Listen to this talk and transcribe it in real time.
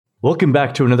Welcome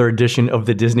back to another edition of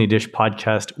the Disney Dish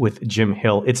podcast with Jim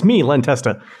Hill. It's me, Len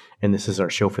Testa, and this is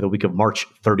our show for the week of March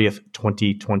 30th,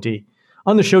 2020.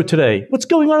 On the show today, what's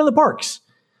going on in the parks?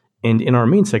 And in our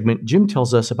main segment, Jim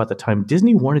tells us about the time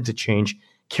Disney wanted to change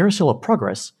Carousel of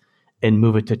Progress and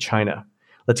move it to China.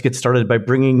 Let's get started by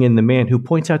bringing in the man who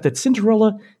points out that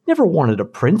Cinderella never wanted a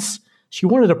prince. She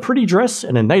wanted a pretty dress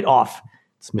and a night off.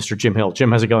 It's Mr. Jim Hill.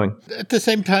 Jim, how's it going? At the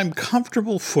same time,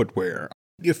 comfortable footwear.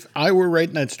 If I were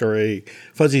writing that story,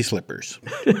 fuzzy slippers.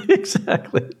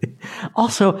 Exactly.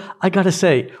 Also, I got to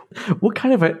say, what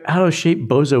kind of an out-of-shape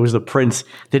bozo is the prince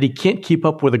that he can't keep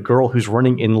up with a girl who's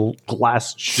running in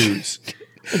glass shoes?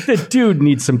 The dude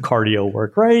needs some cardio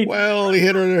work, right? Well,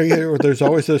 there's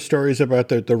always those stories about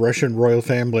the Russian royal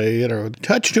family,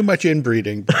 touch too much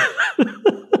inbreeding.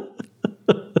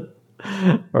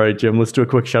 All right, Jim, let's do a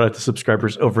quick shout out to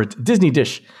subscribers over at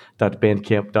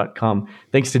disneydish.bandcamp.com.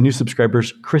 Thanks to new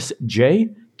subscribers Chris J,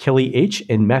 Kelly H,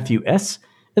 and Matthew S,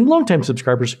 and longtime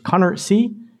subscribers Connor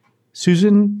C,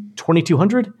 Susan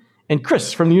 2200, and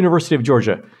Chris from the University of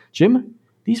Georgia. Jim,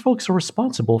 these folks are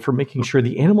responsible for making sure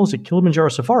the animals at Kilimanjaro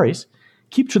Safaris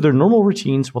keep to their normal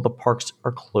routines while the parks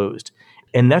are closed.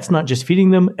 And that's not just feeding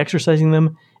them, exercising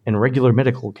them, and regular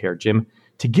medical care, Jim.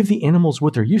 To give the animals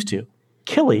what they're used to,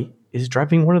 Kelly is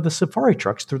driving one of the safari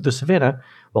trucks through the savannah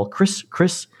while Chris,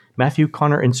 Matthew,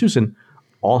 Connor, and Susan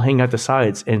all hang out the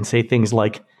sides and say things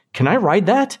like, "Can I ride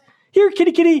that? Here,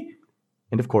 kitty, kitty."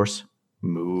 And of course,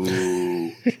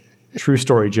 moo. True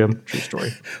story, Jim. True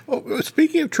story. Well,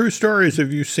 speaking of true stories,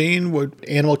 have you seen what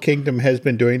Animal Kingdom has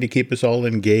been doing to keep us all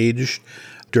engaged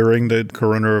during the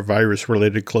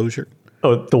coronavirus-related closure?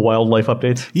 Oh, the wildlife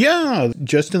updates? Yeah.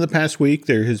 Just in the past week,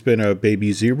 there has been a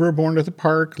baby zebra born at the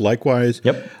park. Likewise,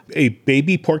 a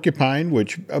baby porcupine,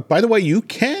 which, by the way, you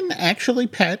can actually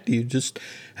pet. You just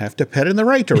have to pet in the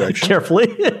right direction.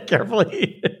 Carefully.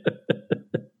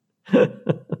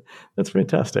 That's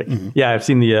fantastic. Mm-hmm. Yeah, I've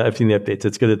seen the updates.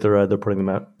 It's good that they're putting them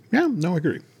out. Yeah, no, I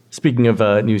agree. Speaking of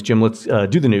news, Jim, let's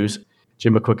do the news.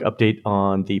 Jim, a quick update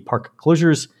on the park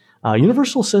closures.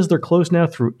 Universal says they're closed now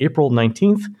through April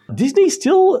 19th. Disney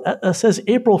still says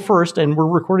April 1st, and we're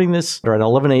recording this at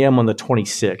 11 a.m. on the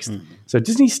 26th. Mm-hmm. So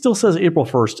Disney still says April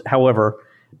 1st. However,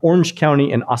 Orange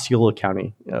County and Osceola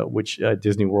County, which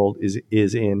Disney World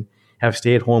is in, have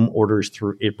stay-at-home orders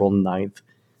through April 9th.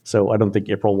 So I don't think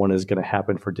April 1 is going to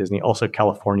happen for Disney. Also,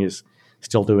 California is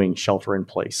still doing shelter in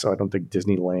place, so I don't think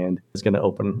Disneyland is going to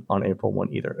open on April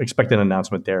 1 either. Expect an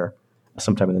announcement there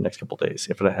sometime in the next couple of days,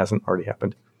 if it hasn't already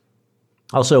happened.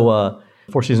 Also,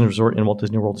 Four Seasons Resort in Walt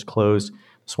Disney World is closed.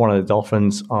 Swan and the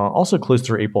Dolphins also closed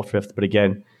through April 5th. But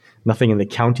again, nothing in the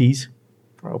counties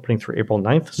are opening through April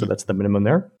 9th. So that's the minimum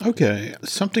there. Okay.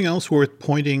 Something else worth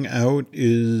pointing out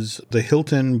is the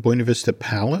Hilton Buena Vista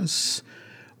Palace,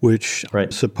 which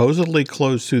supposedly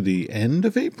closed through the end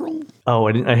of April. Oh,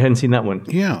 I hadn't seen that one.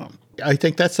 Yeah. I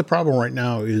think that's the problem right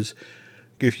now is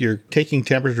if you're taking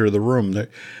temperature of the room,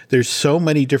 there's so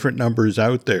many different numbers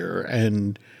out there.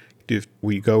 And if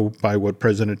we go by what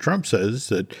President Trump says,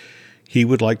 that he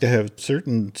would like to have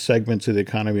certain segments of the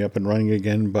economy up and running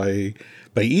again by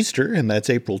Easter, and that's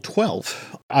April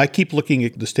 12th. I keep looking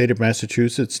at the state of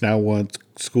Massachusetts now wants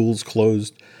schools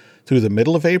closed through the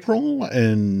middle of April,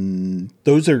 and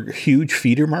those are huge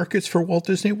feeder markets for Walt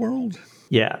Disney World.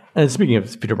 Yeah, and speaking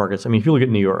of feeder markets, I mean, if you look at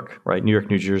New York, right? New York,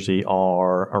 New Jersey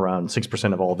are around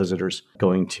 6% of all visitors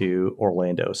going to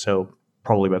Orlando, so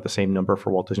probably about the same number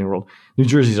for Walt Disney World. New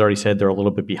Jersey's already said they're a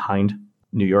little bit behind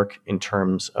New York in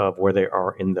terms of where they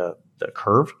are in the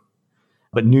curve.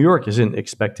 But New York isn't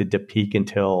expected to peak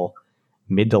until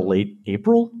mid to late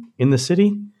April in the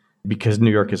city because New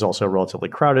York is also relatively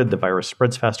crowded. The virus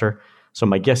spreads faster. So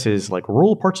my guess is like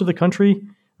rural parts of the country,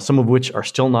 some of which are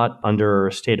still not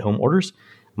under stay-at-home orders,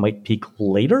 might peak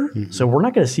later. Mm-hmm. So we're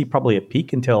not going to see probably a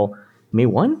peak until May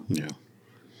 1. Yeah.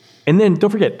 And then don't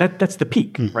forget, that's the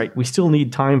peak, right? We still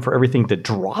need time for everything to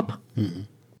drop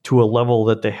to a level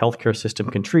that the healthcare system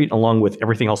can treat, along with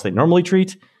everything else they normally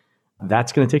treat.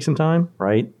 That's going to take some time,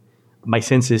 right? My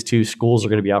sense is, too, schools are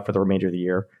going to be out for the remainder of the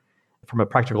year. From a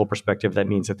practical perspective, that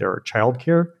means that there are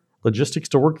childcare logistics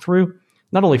to work through,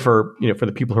 not only for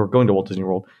the people who are going to Walt Disney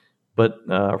World, but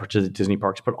or to the Disney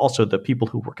parks, but also the people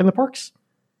who work in the parks.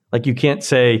 Like you can't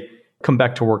say, come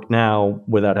back to work now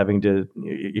without having to,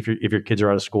 if your kids are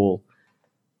out of school.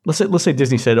 Let's say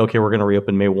Disney said, okay, we're going to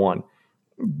reopen May 1.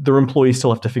 Their employees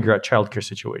still have to figure out childcare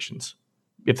situations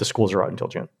if the schools are out until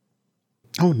June.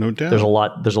 Oh, no doubt. There's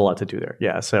a lot to do there.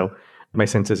 Yeah. So my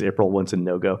sense is April 1's a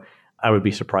no-go. I would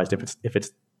be surprised if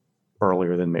it's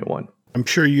earlier than May 1. I'm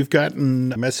sure you've gotten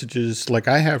messages like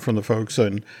I have from the folks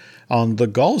on the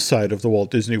golf side of the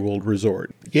Walt Disney World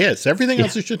Resort. Yes, everything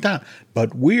else is shut down,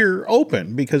 but we're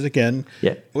open because, again,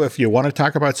 if you want to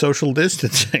talk about social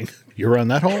distancing, you're on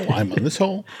that hole, I'm on this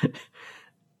hole.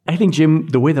 I think, Jim,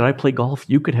 the way that I play golf,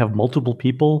 you could have multiple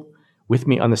people with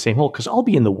me on the same hole because I'll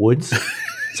be in the woods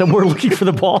somewhere looking for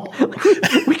the ball.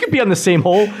 We could be on the same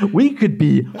hole. We could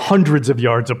be hundreds of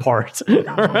yards apart.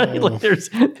 All right? Like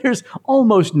there's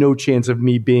almost no chance of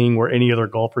me being where any other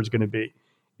golfer is going to be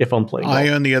if I'm playing golf. I,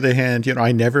 on the other hand,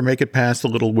 I never make it past the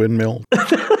little windmill.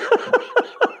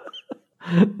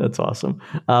 That's awesome.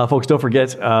 Folks, don't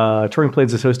forget, Touring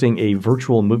Plans is hosting a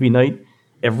virtual movie night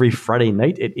every Friday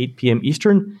night at 8 p.m.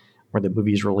 Eastern, where the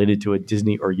movie is related to a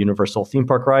Disney or Universal theme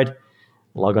park ride.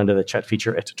 Log on to the chat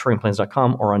feature at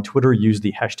touringplans.com or on Twitter, use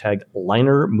the hashtag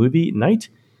 #LinerMovieNight,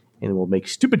 and we'll make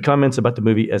stupid comments about the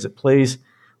movie as it plays.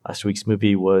 Last week's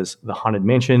movie was The Haunted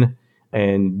Mansion,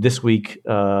 and this week,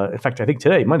 in fact, I think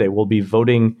today, Monday, we'll be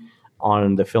voting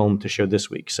on the film to show this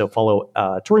week. So follow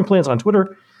Touring Plans on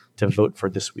Twitter to vote for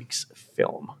this week's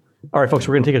film. All right, folks,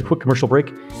 we're going to take a quick commercial break.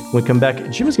 When we come back,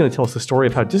 Jim is going to tell us the story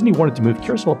of how Disney wanted to move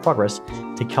Carousel of Progress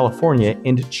to California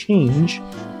and change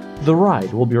the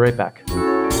ride. We'll be right back.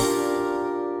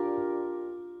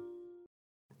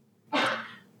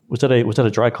 Was that a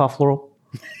dry cough, Laurel?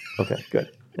 Okay, good.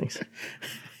 Thanks.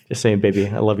 Just saying, baby,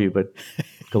 I love you, but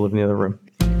go live in the other room.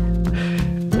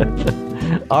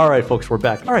 All right, folks, we're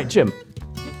back. All right, Jim,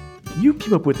 you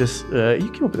came up with this.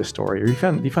 Story, or you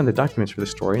found the documents for this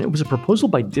story, and it was a proposal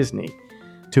by Disney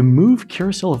to move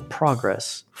Carousel of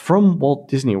Progress from Walt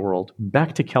Disney World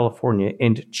back to California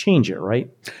and change it, right?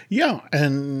 Yeah,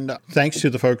 and thanks to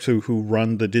the folks who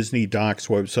run the Disney Docs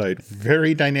website,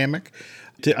 very dynamic.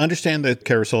 To understand the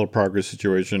Carousel of Progress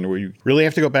situation, we really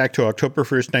have to go back to October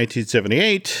 1st,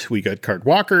 1978. We got Curt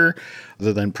Walker,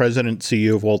 the then president and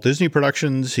CEO of Walt Disney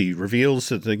Productions. He reveals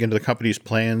that the company's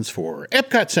plans for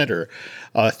Epcot Center,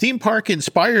 a theme park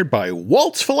inspired by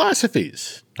Walt's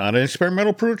philosophies. Not an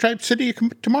experimental prototype city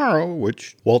tomorrow,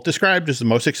 which Walt described as the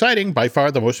most exciting, by far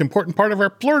the most important part of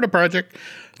our Florida project,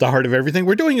 the heart of everything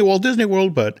we're doing at Walt Disney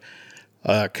World, but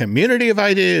a community of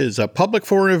ideas, a public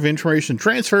forum of information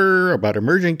transfer about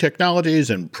emerging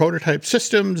technologies and prototype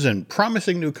systems and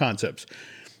promising new concepts.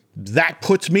 That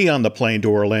puts me on the plane to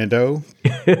Orlando.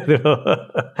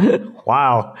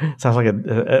 Wow. Sounds like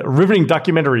a riveting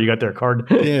documentary you got there, Card.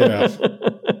 Yeah.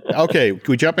 Okay,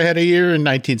 we jump ahead a year. In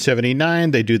 1979,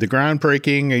 they do the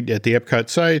groundbreaking at the Epcot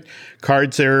site.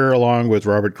 Card's there along with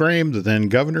Robert Graham, the then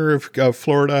governor of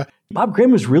Florida. Bob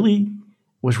Graham was really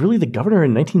the governor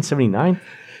in 1979?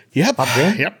 Yep. Bob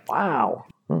Graham? Yep. Wow.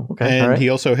 Oh, okay. And he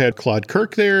also had Claude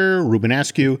Kirk there, Ruben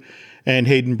Askew, and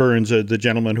Hayden Burns, the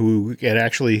gentleman who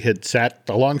had sat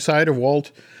alongside of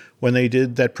Walt when they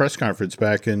did that press conference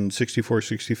back in 64,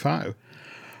 65.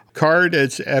 Card,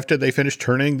 after they finished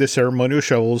turning the ceremonial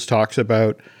shovels, talks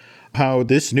about how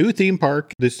this new theme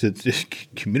park, this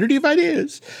community of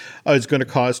ideas, is going to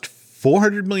cost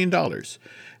 $400 million.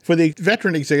 For the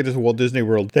veteran executives of Walt Disney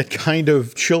World, that kind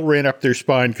of chill ran up their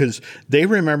spine because they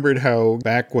remembered how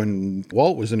back when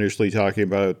Walt was initially talking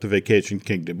about the Vacation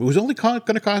Kingdom, it was only going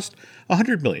to cost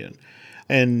 $100 million.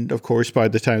 And of course, by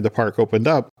the time the park opened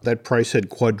up, that price had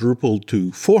quadrupled to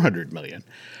 $400 million.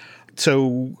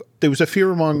 So there was a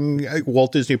fear among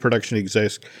Walt Disney production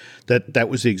execs that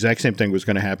was the exact same thing was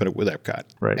going to happen with Epcot.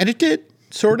 Right. And it did,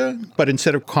 sort of. But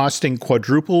instead of costing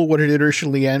quadruple what it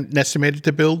originally estimated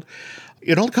to build,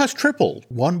 it only cost triple,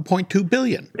 $1.2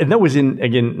 billion. And that was in,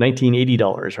 again,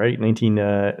 $1980, right?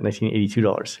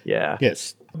 $1982. Yeah.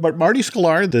 Yes. But Marty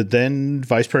Sklar, the then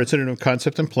vice president of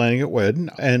concept and planning at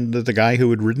WED, and the guy who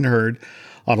had ridden herd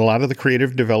on a lot of the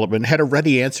creative development, had a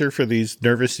ready answer for these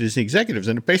nervous Disney executives.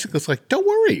 And it basically was like, don't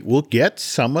worry, we'll get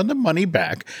some of the money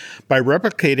back by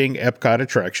replicating Epcot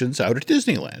attractions out at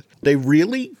Disneyland. They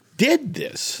really did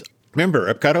this.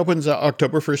 Remember, Epcot opens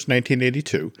October 1st,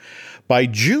 1982. By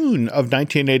June of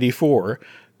 1984,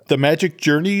 the Magic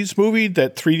Journeys movie,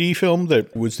 that 3D film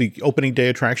that was the opening day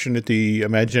attraction at the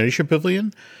Imagination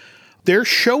Pavilion, they're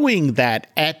showing that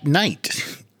at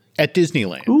night at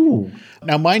Disneyland. Ooh.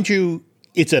 Now, mind you,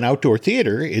 it's an outdoor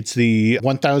theater. It's the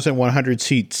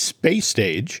 1,100-seat space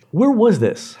stage. Where was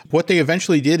this? What they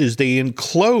eventually did is they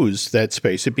enclosed that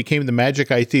space. It became the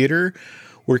Magic Eye Theater,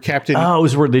 where Captain... Oh, it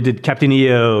was where they did Captain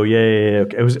EO. Yeah.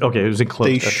 Okay. It was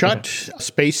enclosed. They shut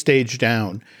Space Stage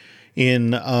down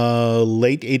in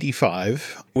late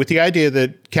 85 with the idea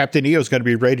that Captain EO is going to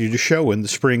be ready to show in the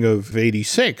spring of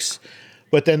 86.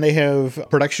 But then they have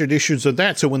production issues of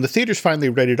that. So when the theater's finally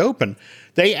ready to open,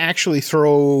 they actually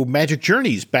throw Magic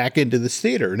Journeys back into this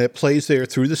theater. And it plays there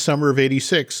through the summer of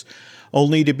 86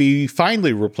 only to be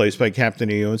finally replaced by Captain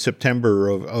EO in September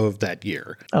of that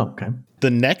year. Oh, okay. The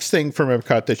next thing from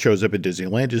Epcot that shows up at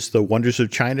Disneyland is the Wonders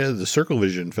of China, the Circle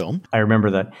Vision film. I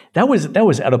remember that. That was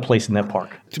out of place in that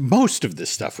park. Most of this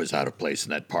stuff was out of place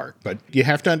in that park, but you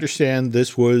have to understand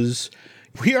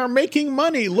we are making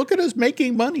money. Look at us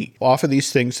making money off of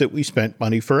these things that we spent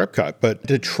money for Epcot. But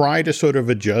to try to sort of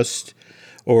adjust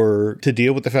or to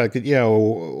deal with the fact that,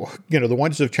 the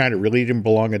Wonders of China really didn't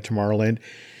belong at Tomorrowland,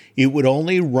 it would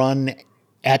only run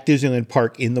at Disneyland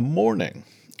Park in the morning.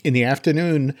 In the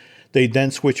afternoon, they'd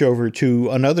then switch over to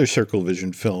another Circle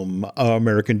Vision film,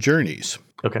 American Journeys.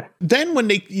 Okay. Then when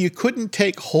you couldn't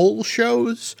take whole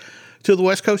shows to the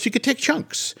West Coast, you could take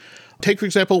chunks. Take, for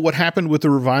example, what happened with the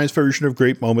revised version of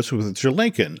Great Moments with Mr.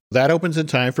 Lincoln. That opens in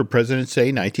time for President's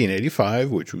Day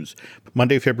 1985, which was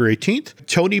Monday, February 18th.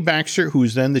 Tony Baxter, who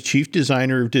was then the chief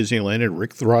designer of Disneyland, and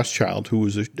Rick Rothschild, who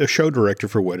was a show director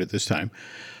for WED at this time,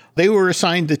 they were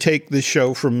assigned to take this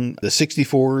show from the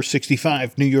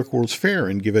 64-65 New York World's Fair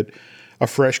and give it a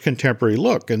fresh contemporary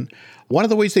look. And one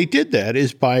of the ways they did that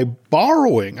is by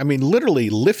borrowing, literally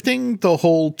lifting the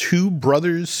whole two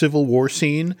brothers Civil War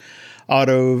scene out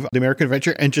of the American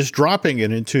Adventure and just dropping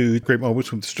it into Great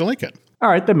Moments with Mr. Lincoln. All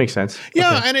right, that makes sense.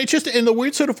 Yeah, okay. And it just, in the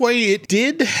weird sort of way, it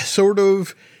did sort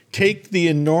of take the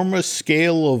enormous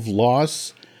scale of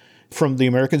loss from the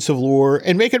American Civil War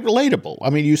and make it relatable.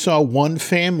 You saw one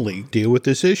family deal with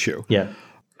this issue. Yeah.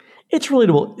 It's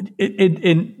relatable.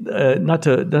 Not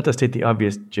to state the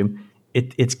obvious, Jim,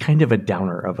 it's kind of a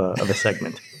downer of a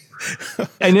segment.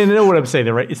 And you know what I'm saying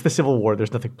there, right? It's the Civil War.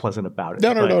 There's nothing pleasant about it.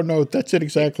 No. That's it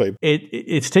exactly.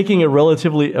 It's taking a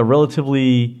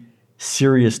relatively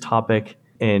serious topic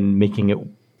and making it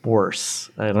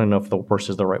worse. I don't know if the worse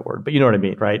is the right word, but you know what I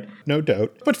mean, right? No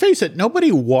doubt. But face it,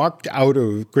 nobody walked out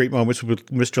of Great Moments with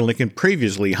Mr. Lincoln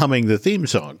previously humming the theme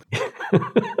song.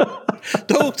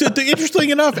 Though, interesting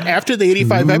enough, after the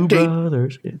 85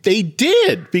 update, they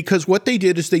did, because what they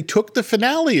did is they took the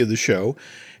finale of the show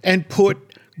and put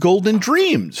Golden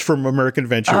Dreams from American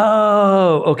Adventure.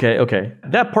 Oh, okay.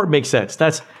 That part makes sense.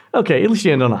 That's okay. At least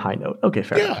you end on a high note. Okay,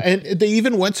 fair enough. Yeah, and they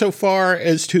even went so far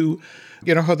as to,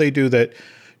 how they do that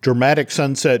dramatic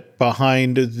sunset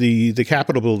behind the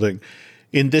Capitol building.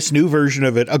 In this new version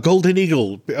of it, a golden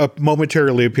eagle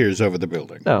momentarily appears over the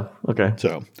building. Oh, okay.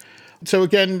 So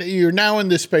again, you're now in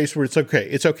this space where it's okay.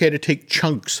 It's okay to take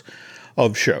chunks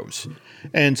of shows.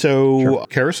 And so sure.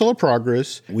 Carousel of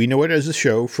Progress, we know it as a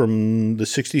show from the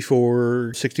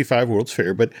 64-65 World's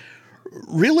Fair, but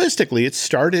realistically, it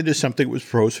started as something that was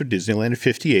proposed for Disneyland in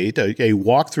 58, a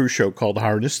walkthrough show called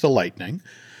Harness the Lightning.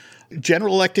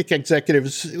 General Electric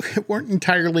executives weren't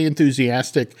entirely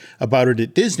enthusiastic about it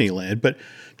at Disneyland, but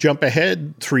jump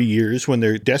ahead 3 years when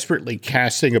they're desperately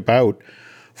casting about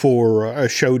for a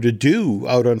show to do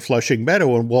out on Flushing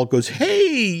Meadow, and Walt goes,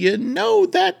 hey,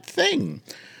 that thing.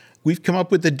 We've come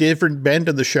up with a different bend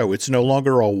of the show. It's no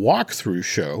longer a walkthrough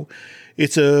show.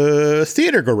 It's a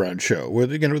theater go-round show where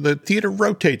the theater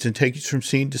rotates and takes you from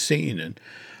scene to scene. And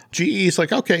GE is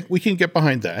like, okay, we can get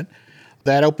behind that.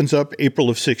 That opens up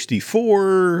April of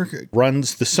 64,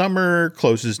 runs the summer,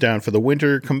 closes down for the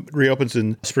winter, reopens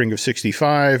in spring of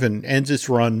 65, and ends its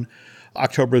run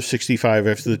October of 65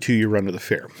 after the 2-year run of the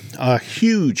fair. A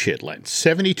huge hit length.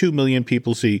 72 million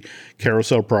people see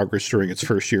Carousel Progress during its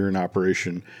first year in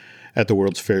operation at the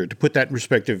World's Fair. To put that in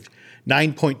perspective,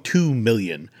 9.2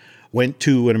 million went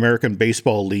to an American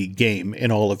Baseball League game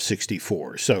in all of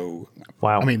 64. So,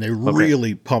 wow. They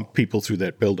really pumped people through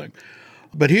that building.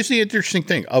 But here's the interesting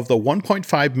thing. Of the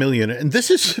 1.5 million, and this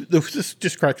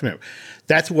just cracks me up,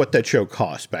 that's what that show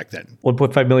cost back then.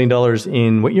 $1.5 million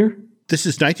in what year? This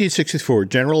is 1964.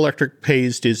 General Electric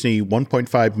pays Disney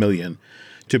 $1.5 million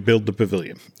to build the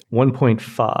pavilion. 1.5.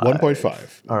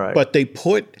 1.5. All right. But they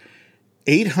put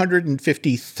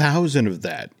 $850,000 of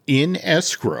that in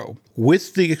escrow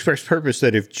with the express purpose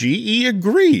that if GE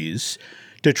agrees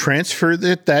to transfer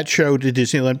that show to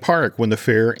Disneyland Park when the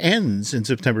fair ends in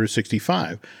September of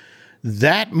 65,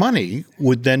 that money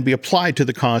would then be applied to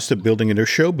the cost of building a new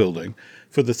show building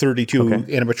for the 32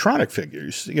 animatronic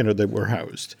figures, that were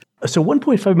housed. So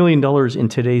 $1.5 million in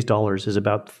today's dollars is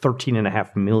about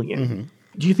 $13.5 million. Mm-hmm.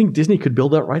 Do you think Disney could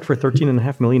build that right for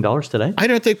 $13.5 million today? I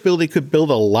don't think they could build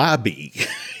a lobby.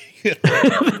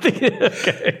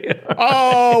 Okay.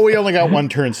 Oh, we only got one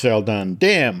turnstile done.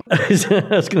 Damn. I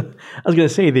was gonna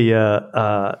say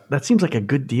that seems like a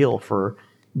good deal for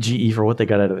GE for what they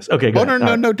got out of this. Okay, go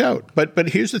ahead. No doubt. But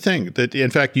here's the thing, that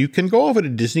in fact you can go over to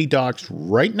Disney Docs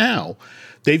right now.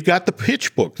 They've got the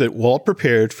pitch book that Walt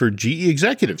prepared for GE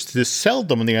executives to sell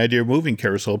them on the idea of moving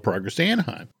Carousel of Progress to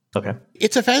Anaheim. Okay.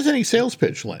 It's a fascinating sales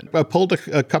pitch, Len. I pulled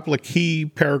a couple of key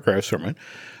paragraphs from it.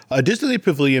 A Disneyland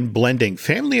Pavilion blending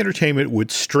family entertainment with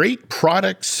straight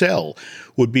product sell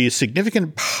would be a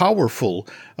significant, powerful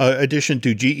addition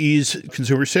to GE's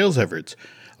consumer sales efforts.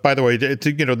 By the way,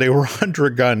 they were under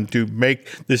a gun to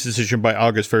make this decision by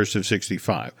August 1st of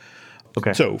 65.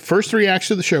 Okay. So first three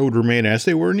acts of the show would remain as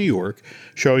they were in New York,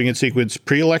 showing in sequence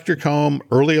pre-electric home,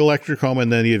 early electric home,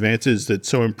 and then the advances that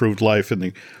so improved life in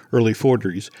the early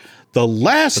 40s. The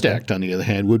last act, on the other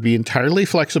hand, would be entirely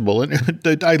flexible.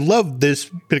 And I love this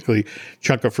particularly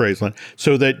chunk of phrase, Len,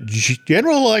 so that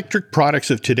General Electric products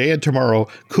of today and tomorrow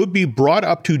could be brought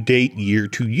up to date year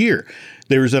to year.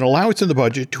 There is an allowance in the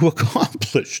budget to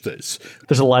accomplish this.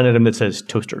 There's a line item that says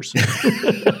toasters.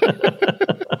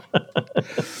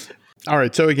 All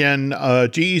right. So again,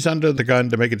 GE's under the gun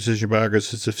to make a decision by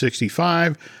August of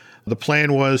 65. The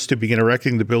plan was to begin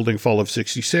erecting the building fall of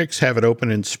 66, have it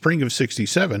open in spring of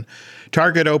 67.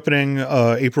 Target opening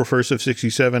April 1st of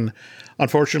 67.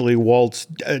 Unfortunately, Walt's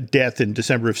death in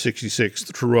December of 66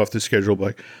 threw off the schedule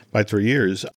by 3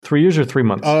 years. 3 years or 3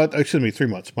 months? 3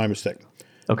 months. My mistake.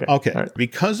 Okay. Okay. Right.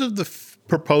 Because of the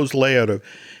proposed layout of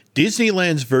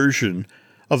Disneyland's version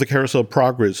of the Carousel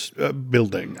Progress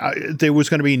building, there was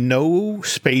going to be no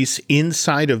space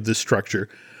inside of the structure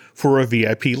for a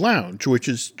VIP lounge, which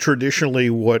is traditionally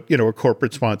what, a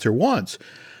corporate sponsor wants.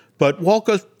 But Walt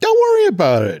goes, don't worry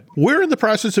about it. We're in the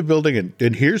process of building,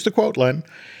 and here's the quote, Len,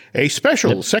 a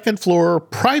special second floor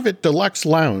private deluxe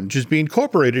lounge is being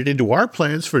incorporated into our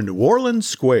plans for New Orleans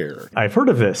Square. I've heard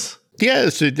of this.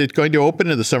 Yes, it's going to open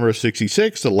in the summer of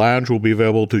 66. The lounge will be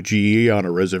available to GE on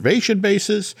a reservation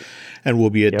basis and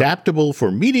will be adaptable for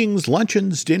meetings,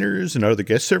 luncheons, dinners, and other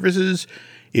guest services.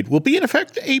 It will be, in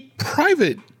effect, a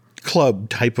private club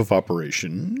type of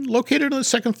operation located on the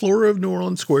second floor of New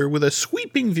Orleans Square with a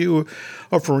sweeping view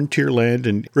of Frontierland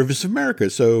and Rivers of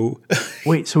America. So,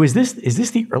 wait, so is this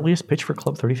the earliest pitch for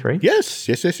Club 33? Yes.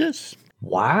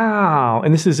 Wow.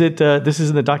 And this is it. This is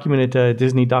in the document at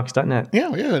DisneyDocs.net.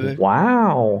 Yeah.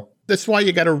 Wow. That's why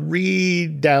you got to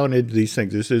read down into these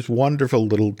things. There's this wonderful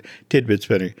little tidbits,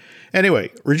 Benny.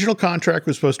 Anyway, original contract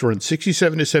was supposed to run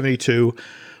 67 to 72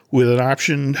 with an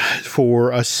option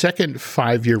for a second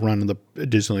 5-year run in the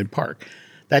Disneyland park.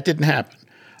 That didn't happen.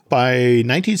 By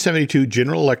 1972,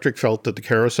 General Electric felt that the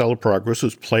Carousel of Progress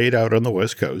was played out on the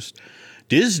West Coast.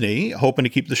 Disney, hoping to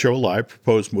keep the show alive,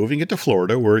 proposed moving it to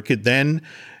Florida, where it could then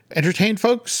entertain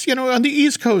folks, on the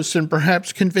East Coast and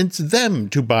perhaps convince them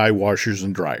to buy washers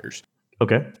and dryers.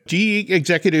 Okay. GE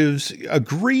executives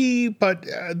agree, but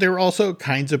there are also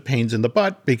kinds of pains in the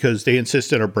butt because they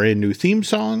insisted on brand new theme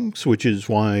songs, which is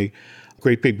why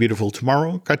Great Big Beautiful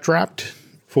Tomorrow got dropped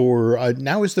for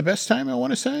Now Is the Best Time, I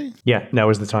want to say. Yeah, now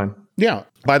is the time. Yeah.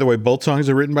 By the way, both songs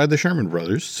are written by the Sherman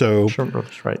Brothers. So Sherman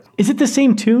Brothers, right. Is it the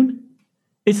same tune?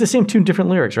 It's the same tune, different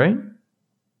lyrics, right?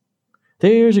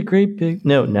 There's a great big...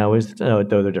 No,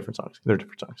 they're different songs. They're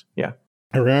different songs. Yeah.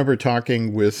 I remember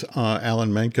talking with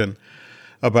Alan Menken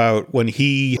about when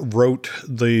he wrote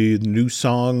the new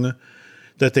song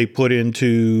that they put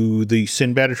into the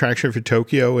Sinbad attraction for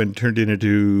Tokyo and turned it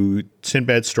into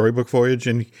Sinbad's Storybook Voyage.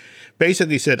 And he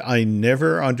basically said, I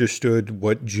never understood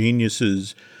what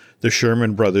geniuses the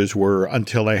Sherman Brothers were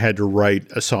until I had to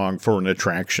write a song for an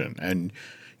attraction. And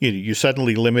you're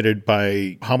suddenly limited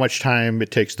by how much time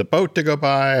it takes the boat to go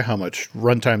by, how much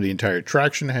runtime the entire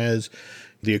attraction has,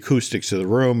 the acoustics of the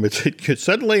room.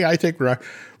 Suddenly, I think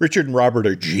Richard and Robert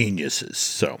are geniuses.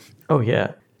 So, oh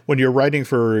yeah, when you're writing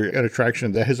for an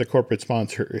attraction that has a corporate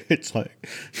sponsor, it's like,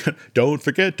 don't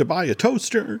forget to buy a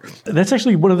toaster. That's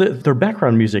actually one of their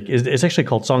background music is actually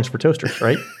called "Songs for Toasters,"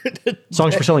 right?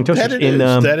 Songs for selling toasters. That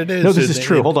it is. No, this is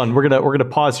true. Hold on, we're gonna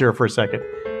pause here for a second.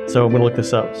 So I'm gonna look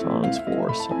this up. Songs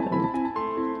for selling.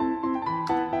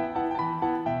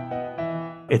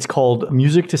 It's called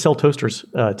 "Music to Sell Toasters"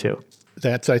 too.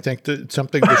 That's, I think,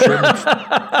 something the Shermans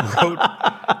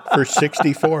wrote for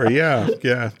 64.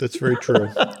 Yeah, that's very true.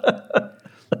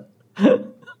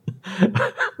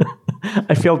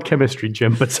 I failed chemistry,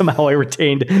 Jim, but somehow I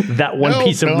retained that one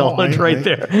piece of knowledge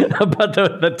there about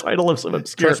the title of some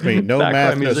obscure. Trust me, no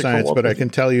math, no science, but I can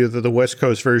tell you that the West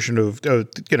Coast version of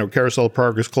Carousel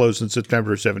Park was closed in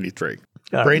September of 73.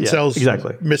 Brain cells,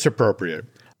 exactly. Misappropriated.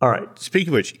 All right. Speaking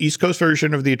of which, East Coast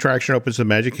version of the attraction opens the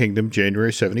Magic Kingdom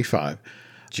January 75.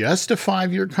 Just a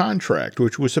 5-year contract,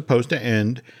 which was supposed to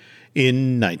end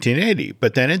in 1980.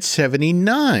 But then in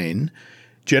 79,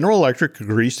 General Electric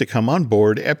agrees to come on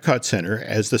board Epcot Center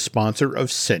as the sponsor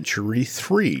of Century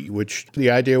 3, which the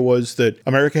idea was that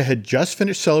America had just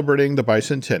finished celebrating the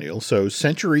bicentennial. So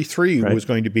Century 3 was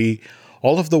going to be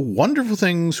all of the wonderful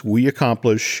things we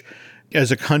accomplish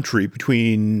as a country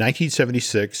between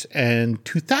 1976 and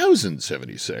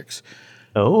 2076.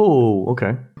 Oh,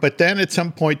 okay. But then at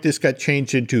some point, this got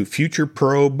changed into Future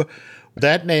Probe.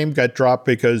 That name got dropped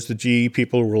because the GE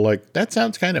people were like, that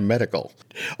sounds kind of medical.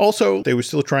 Also, they were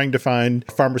still trying to find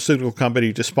a pharmaceutical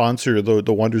company to sponsor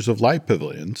the Wonders of Life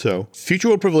Pavilion. So Future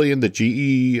World Pavilion, that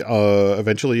GE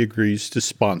eventually agrees to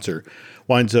sponsor,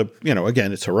 winds up,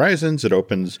 again, it's Horizons. It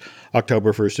opens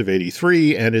October 1st of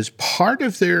 83 and is part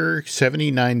of their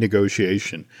 79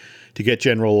 negotiation to get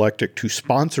General Electric to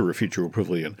sponsor a Future World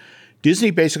Pavilion.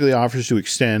 Disney basically offers to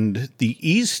extend the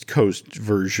East Coast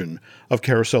version of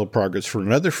Carousel of Progress for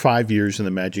another 5 years in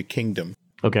the Magic Kingdom.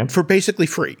 Okay. For basically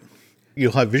free.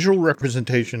 You'll have visual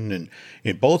representation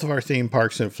in both of our theme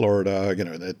parks in Florida,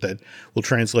 that will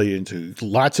translate into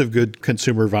lots of good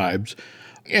consumer vibes.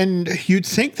 And you'd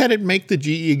think that it'd make the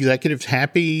GE executives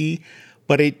happy,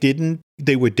 but it didn't.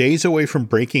 They were days away from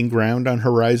breaking ground on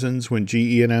Horizons when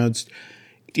GE announced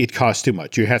it cost too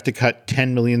much. You have to cut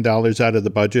 $10 million out of the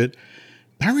budget.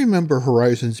 I remember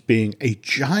Horizons being a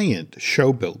giant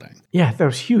show building. Yeah, that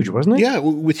was huge, wasn't it? Yeah,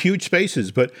 with huge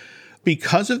spaces. But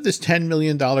because of this $10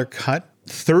 million cut,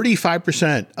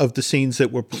 35% of the scenes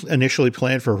that were initially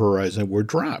planned for Horizon were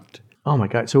dropped. Oh my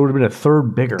God. So it would have been a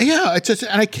third bigger. Yeah,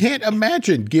 and I can't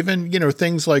imagine, given,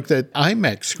 things like that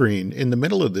IMAX screen in the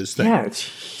middle of this thing. Yeah, it's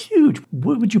huge.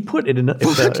 What would you put it in?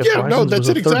 That's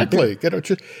it exactly.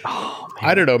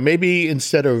 I don't know. Maybe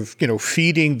instead of,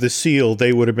 feeding the seal,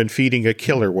 they would have been feeding a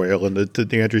killer whale in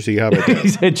the undersea habitat.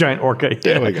 He's a giant orca.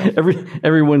 There we go.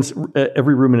 Every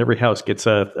room in every house gets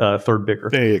a third bigger.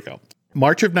 There you go.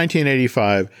 March of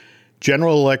 1985,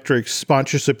 General Electric's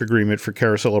sponsorship agreement for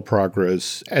Carousel of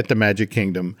Progress at the Magic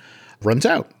Kingdom runs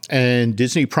out, and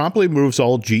Disney promptly removes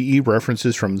all GE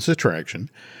references from this attraction.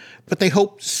 But they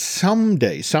hope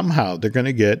someday, somehow, they're going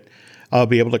to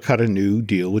be able to cut a new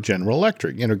deal with General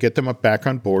Electric, get them back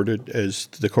on board as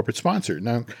the corporate sponsor.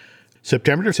 Now,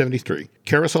 September of 73,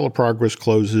 Carousel of Progress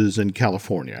closes in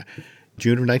California.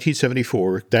 June of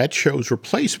 1974, that show's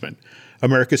replacement,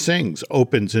 America Sings,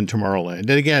 opens in Tomorrowland.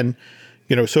 And again,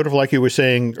 sort of like you were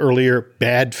saying earlier,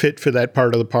 bad fit for that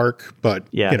part of the park. But,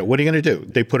 what are you going to do?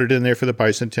 They put it in there for the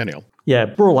bicentennial.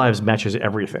 Yeah, Rural Lives matches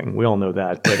everything. We all know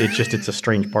that. But it's a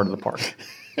strange part of the park.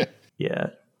 Yeah.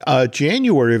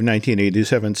 January of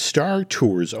 1987, Star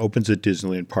Tours opens at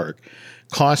Disneyland Park.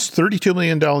 Costs $32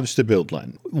 million to build,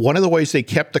 Len. One of the ways they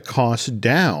kept the cost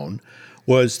down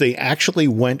was they actually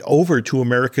went over to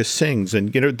America Sings.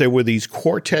 And, there were these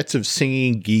quartets of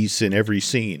singing geese in every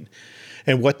scene.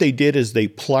 And what they did is they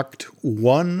plucked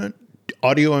one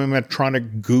audio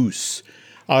animatronic goose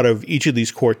out of each of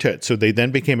these quartets. So they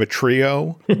then became a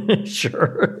trio.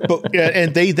 Sure.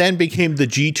 And they then became the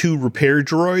G2 repair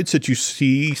droids that you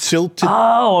see still.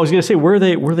 I was going to say, where are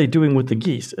they doing with the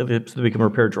geese to become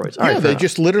repair droids? They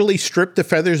just literally stripped the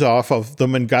feathers off of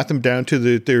them and got them down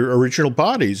to their original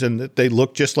bodies, and they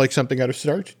look just like something out of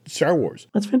Star Wars.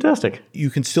 That's fantastic. You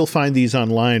can still find these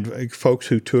online, like folks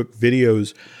who took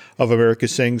videos of America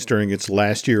Sings during its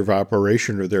last year of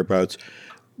operation or thereabouts.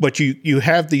 But you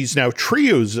have these now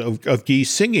trios of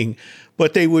geese singing,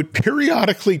 but they would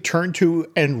periodically turn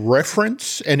to and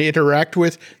reference and interact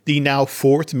with the now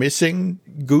fourth missing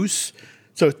goose.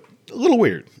 So a little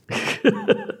weird.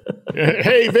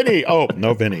 Hey, Vinny. Oh,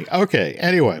 no, Vinny. Okay.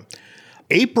 Anyway,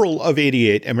 April of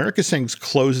 88, America Sings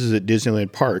closes at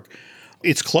Disneyland Park.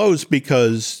 It's closed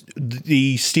because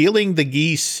the stealing the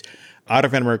geese out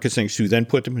of America Sings to then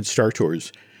put them in Star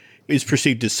Tours is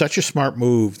perceived as such a smart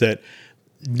move that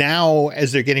now,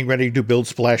 as they're getting ready to build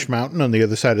Splash Mountain on the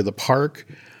other side of the park,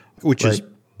 which is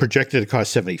projected to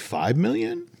cost $75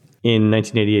 million in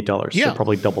 $1988. Yeah. So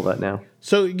probably double that now.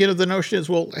 So, the notion is,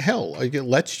 well, hell,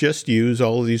 let's just use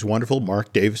all of these wonderful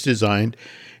Mark Davis designed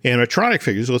animatronic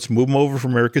figures. Let's move them over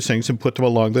from America Sings and put them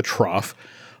along the trough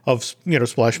of,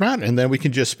 Splash Mountain. And then we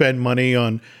can just spend money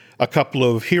on a couple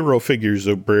of hero figures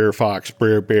of Brer Fox,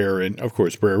 Brer Bear, and, of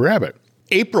course, Brer Rabbit.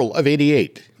 April of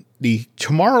 88. The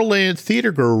Tomorrowland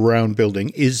Theater Go-Around building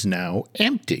is now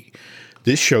empty.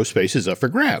 This show space is up for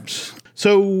grabs.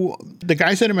 So the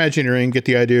guys at Imagineering get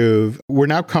the idea of, we're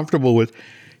now comfortable with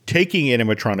taking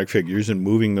animatronic figures and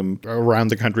moving them around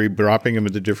the country, dropping them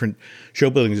into different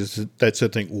show buildings. That's the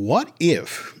thing. What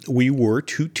if we were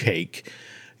to take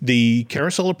the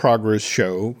Carousel of Progress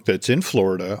show that's in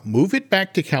Florida, move it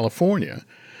back to California,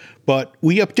 but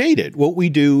we update it? What we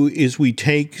do is we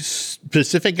take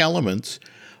specific elements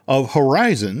of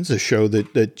Horizons, a show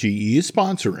that GE is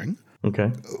sponsoring. Okay.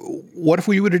 What if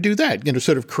we were to do that?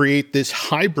 Sort of create this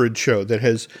hybrid show that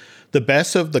has the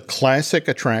best of the classic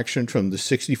attraction from the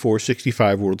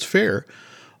 64-65 World's Fair,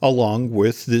 along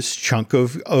with this chunk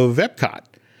of Epcot.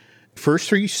 First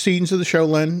 3 scenes of the show,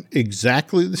 Len,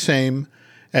 exactly the same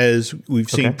as we've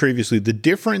seen previously. The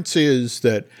difference is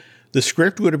that the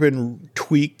script would have been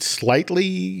tweaked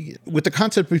slightly with the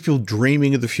concept of people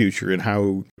dreaming of the future and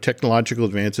how technological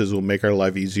advances will make our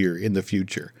life easier in the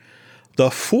future. The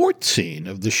 4th scene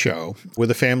of the show, where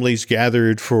the family's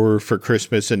gathered for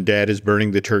Christmas and Dad is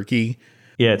burning the turkey.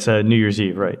 Yeah, it's New Year's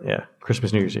Eve, right? Yeah,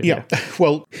 Christmas, New Year's Eve. Yeah.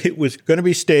 Well, it was going to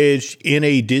be staged in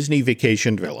a Disney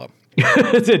vacation villa.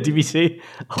 It's a DVC?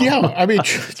 Oh. Yeah, I mean,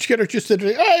 just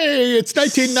hey, it's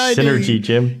 1990. Synergy,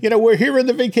 Jim. We're here in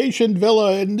the vacation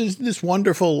villa, and this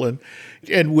wonderful,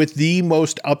 and with the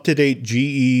most up-to-date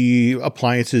GE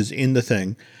appliances in the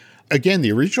thing. Again,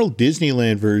 the original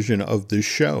Disneyland version of this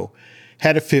show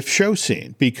had a 5th show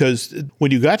scene, because when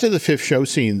you got to the 5th show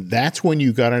scene, that's when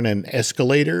you got on an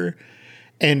escalator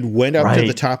and went up to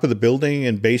the top of the building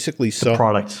and basically saw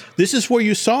products. This is where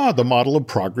you saw the model of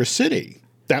Progress City.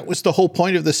 That was the whole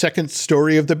point of the 2nd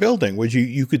story of the building, was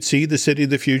you could see the city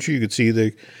of the future. You could see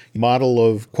the model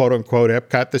of quote unquote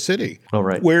Epcot, the city. Oh,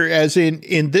 right. Whereas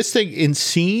in this thing, in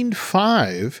scene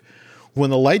 5,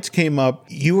 when the lights came up,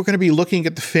 you were going to be looking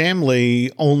at the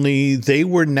family, only they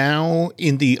were now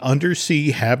in the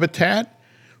undersea habitat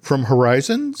from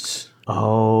Horizons.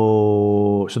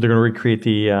 Oh, so they're going to recreate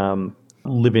the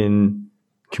live-in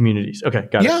communities. Okay,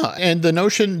 got it. Yeah, and the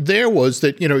notion there was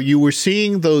that, you were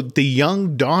seeing the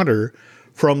young daughter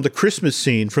from the Christmas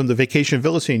scene, from the vacation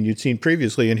villa scene you'd seen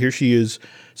previously, and here she is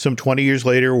some 20 years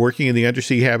later working in the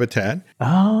undersea habitat.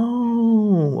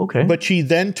 Oh, okay. But she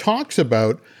then talks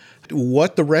about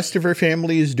what the rest of her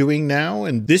family is doing now.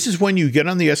 And this is when you get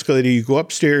on the escalator, you go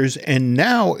upstairs, and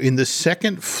now in the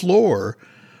 2nd floor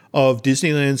of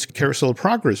Disneyland's Carousel of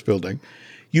Progress building,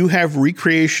 you have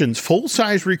recreations,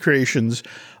 full-size recreations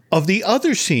of the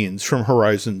other scenes from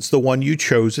Horizons, the one you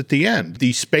chose at the end,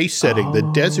 the space setting, the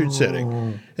desert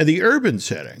setting, and the urban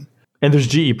setting. And there's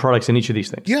GE products in each of these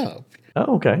things. Yeah.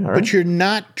 Oh, okay. All right. But you're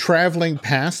not traveling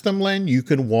past them, Len. You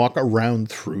can walk around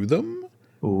through them.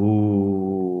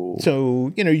 Ooh.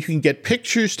 So, you can get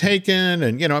pictures taken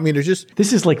and, there's just...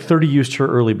 This is like 30 years too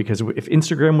early, because if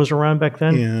Instagram was around back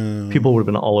then, people would have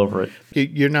been all over it.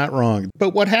 You're not wrong. But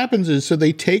what happens is, so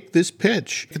they take this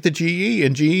pitch at the GE,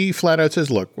 and GE flat out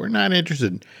says, look, we're not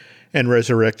interested in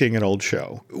resurrecting an old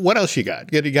show. What else you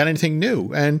got? You got anything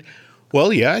new? And,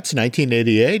 well, yeah, it's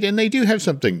 1988, and they do have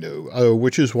something new,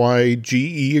 which is why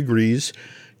GE agrees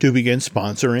to begin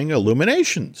sponsoring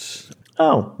Illuminations.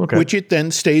 Oh, okay. Which it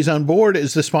then stays on board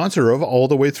as the sponsor of all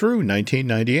the way through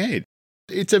 1998.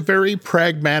 It's a very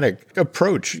pragmatic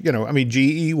approach.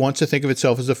 GE wants to think of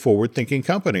itself as a forward-thinking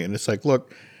company. And it's like,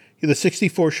 look, the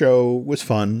 64 show was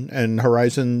fun and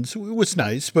Horizons was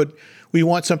nice, but we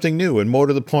want something new. And more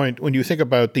to the point, when you think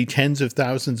about the tens of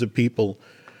thousands of people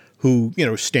who,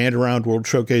 stand around World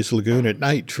Showcase Lagoon at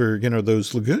night for,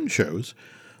 those lagoon shows,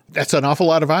 that's an awful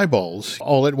lot of eyeballs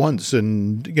all at once.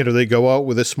 And, they go out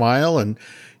with a smile, and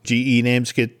GE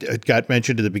names got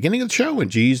mentioned at the beginning of the show,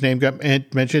 and GE's name got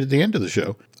mentioned at the end of the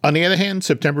show. On the other hand,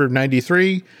 September of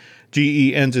 93,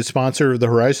 GE ends as sponsor of the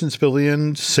Horizons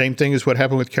Pavilion. Same thing as what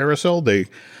happened with Carousel. They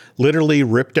literally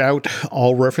ripped out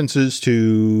all references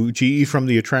to GE from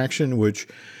the attraction, which,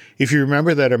 if you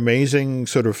remember that amazing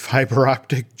sort of fiber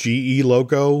optic GE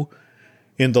logo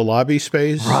in the lobby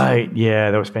space. Right.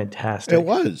 Yeah, that was fantastic. It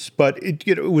was. But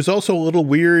it was also a little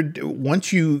weird.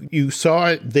 Once you saw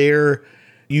it there,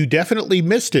 you definitely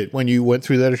missed it when you went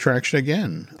through that attraction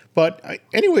again. But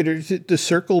anyway, to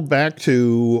circle back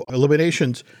to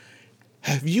Illuminations,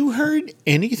 have you heard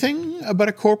anything about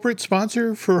a corporate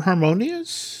sponsor for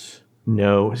Harmonious?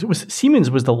 No.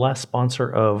 Siemens was the last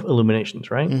sponsor of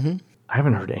Illuminations, right? Mm-hmm. I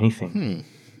haven't heard anything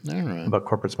All right. about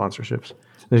corporate sponsorships.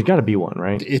 There's got to be one,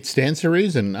 right? It stands to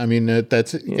reason. I mean,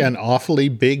 that's an awfully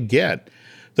big get.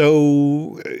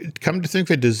 Though, come to think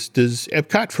of it, does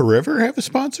Epcot Forever have a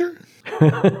sponsor?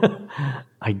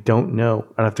 I don't know.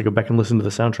 I'd have to go back and listen to the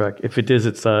soundtrack. If it is,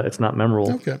 it's not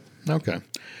memorable. Okay.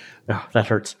 Oh, that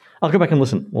hurts. I'll go back and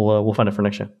listen. We'll find it for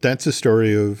next year. That's a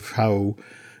story of how,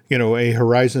 a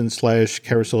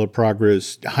Horizon/Carousel of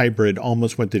Progress hybrid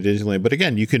almost went to Disneyland. But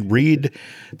again, you can read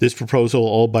this proposal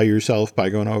all by yourself by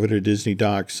going over to Disney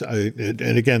Docs.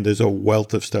 And again, there's a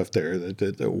wealth of stuff there.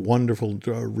 A wonderful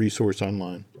resource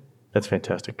online. That's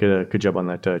fantastic. Good job on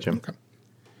that, Jim. Okay.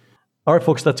 All right,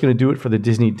 folks, that's going to do it for the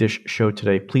Disney Dish show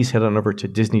today. Please head on over to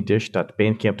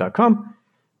disneydish.bandcamp.com,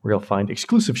 where you'll find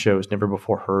exclusive shows never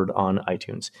before heard on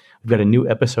iTunes. We've got a new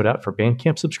episode out for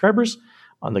Bandcamp subscribers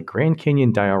on the Grand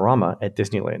Canyon diorama at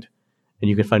Disneyland. And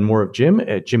you can find more of Jim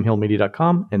at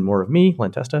jimhillmedia.com and more of me,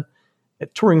 Len Testa,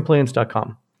 at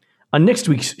touringplans.com. On next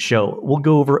week's show, we'll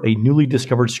go over a newly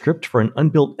discovered script for an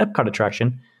unbuilt Epcot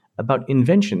attraction about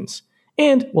inventions.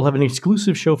 And we'll have an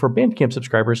exclusive show for Bandcamp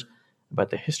subscribers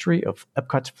about the history of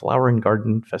Epcot's Flower and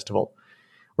Garden Festival.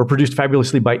 We're produced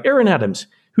fabulously by Aaron Adams,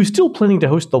 who's still planning to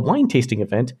host the wine tasting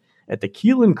event at the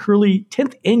Keel and Curly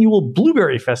 10th Annual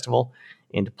Blueberry Festival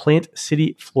in Plant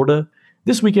City, Florida,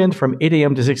 this weekend from 8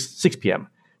 a.m. to 6 p.m.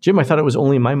 Jim, I thought it was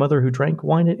only my mother who drank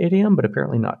wine at 8 a.m., but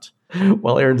apparently not.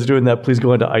 While Aaron's doing that, please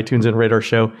go onto iTunes and rate our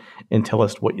show and tell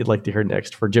us what you'd like to hear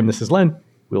next. For Jim, this is Len.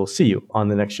 We'll see you on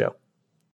the next show.